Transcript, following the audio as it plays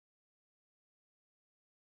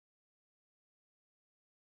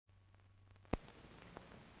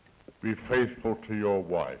Be faithful to your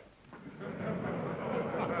wife.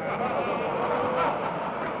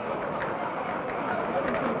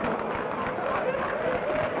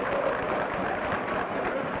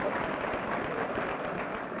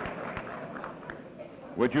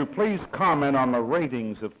 Would you please comment on the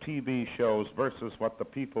ratings of TV shows versus what the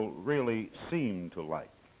people really seem to like?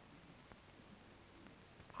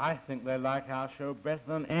 I think they like our show better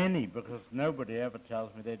than any, because nobody ever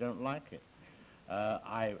tells me they don't like it.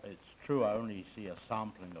 It's true, I only see a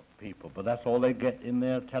sampling of people, but that's all they get in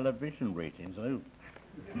their television ratings. Oh.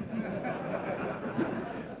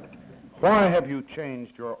 Why have you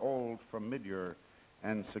changed your old, familiar,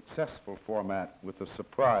 and successful format with the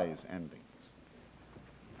surprise endings?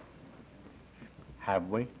 Have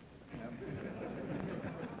we?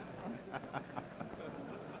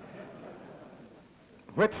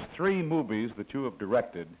 Which three movies that you have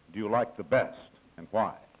directed do you like the best, and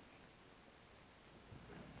why?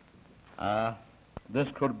 This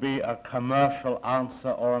could be a commercial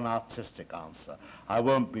answer or an artistic answer. I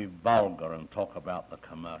won't be vulgar and talk about the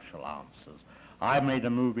commercial answers. I made a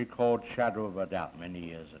movie called Shadow of a Doubt many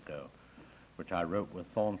years ago, which I wrote with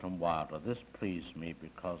Thornton Wilder. This pleased me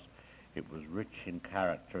because it was rich in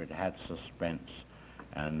character, it had suspense,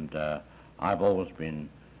 and I've always been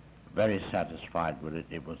very satisfied with it.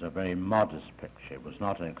 It was a very modest picture. It was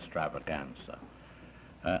not an extravaganza.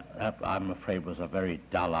 That, I'm afraid, was a very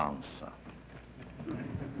dull answer.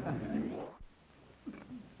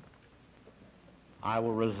 I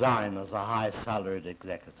will resign as a high-salaried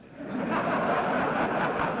executive.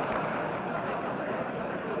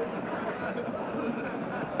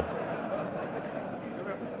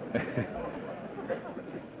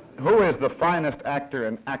 Who is the finest actor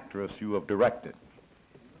and actress you have directed?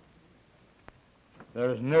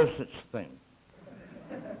 There is no such thing.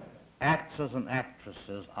 Actors and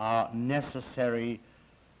actresses are necessary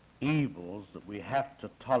evils that we have to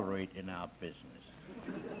tolerate in our business.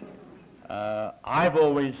 I've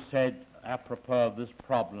always said, apropos of this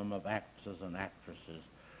problem of actors and actresses,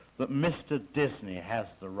 that Mr. Disney has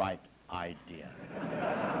the right idea.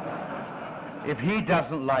 If he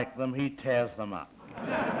doesn't like them, he tears them up.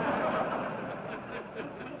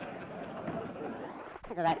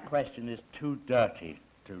 That question is too dirty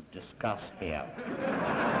to discuss here.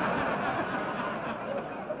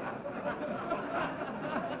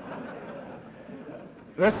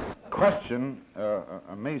 This question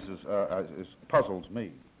puzzles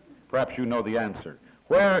me. Perhaps you know the answer.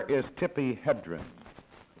 Where is Tippi Hedren?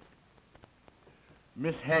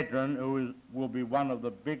 Miss Hedren, who will be one of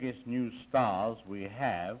the biggest new stars we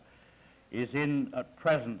have, is in, at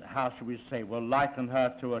present, how should we say, we'll liken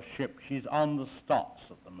her to a ship. She's on the stocks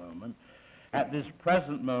at the moment. At this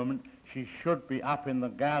present moment, she should be up in the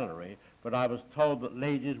gallery, but I was told that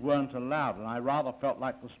ladies weren't allowed, and I rather felt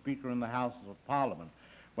like the Speaker in the Houses of Parliament.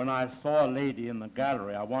 When I saw a lady in the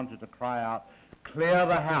gallery, I wanted to cry out, "Clear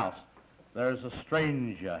the house, there is a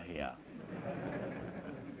stranger here."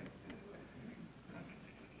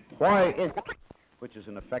 Why is the... which is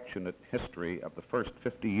an affectionate history of the first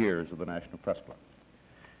 50 years of the National Press Club.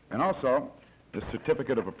 And also, the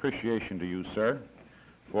certificate of appreciation to you, sir,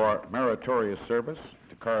 for meritorious service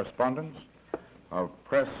to correspondents of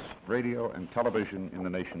press, radio, and television in the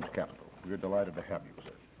nation's capital. We're delighted to have you,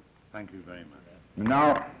 sir. Thank you very much.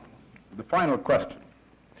 Now, the final question.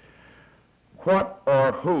 What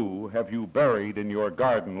or who have you buried in your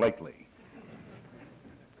garden lately?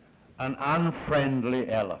 An unfriendly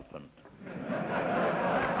elephant.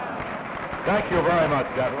 Thank you very much,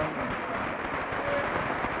 gentlemen.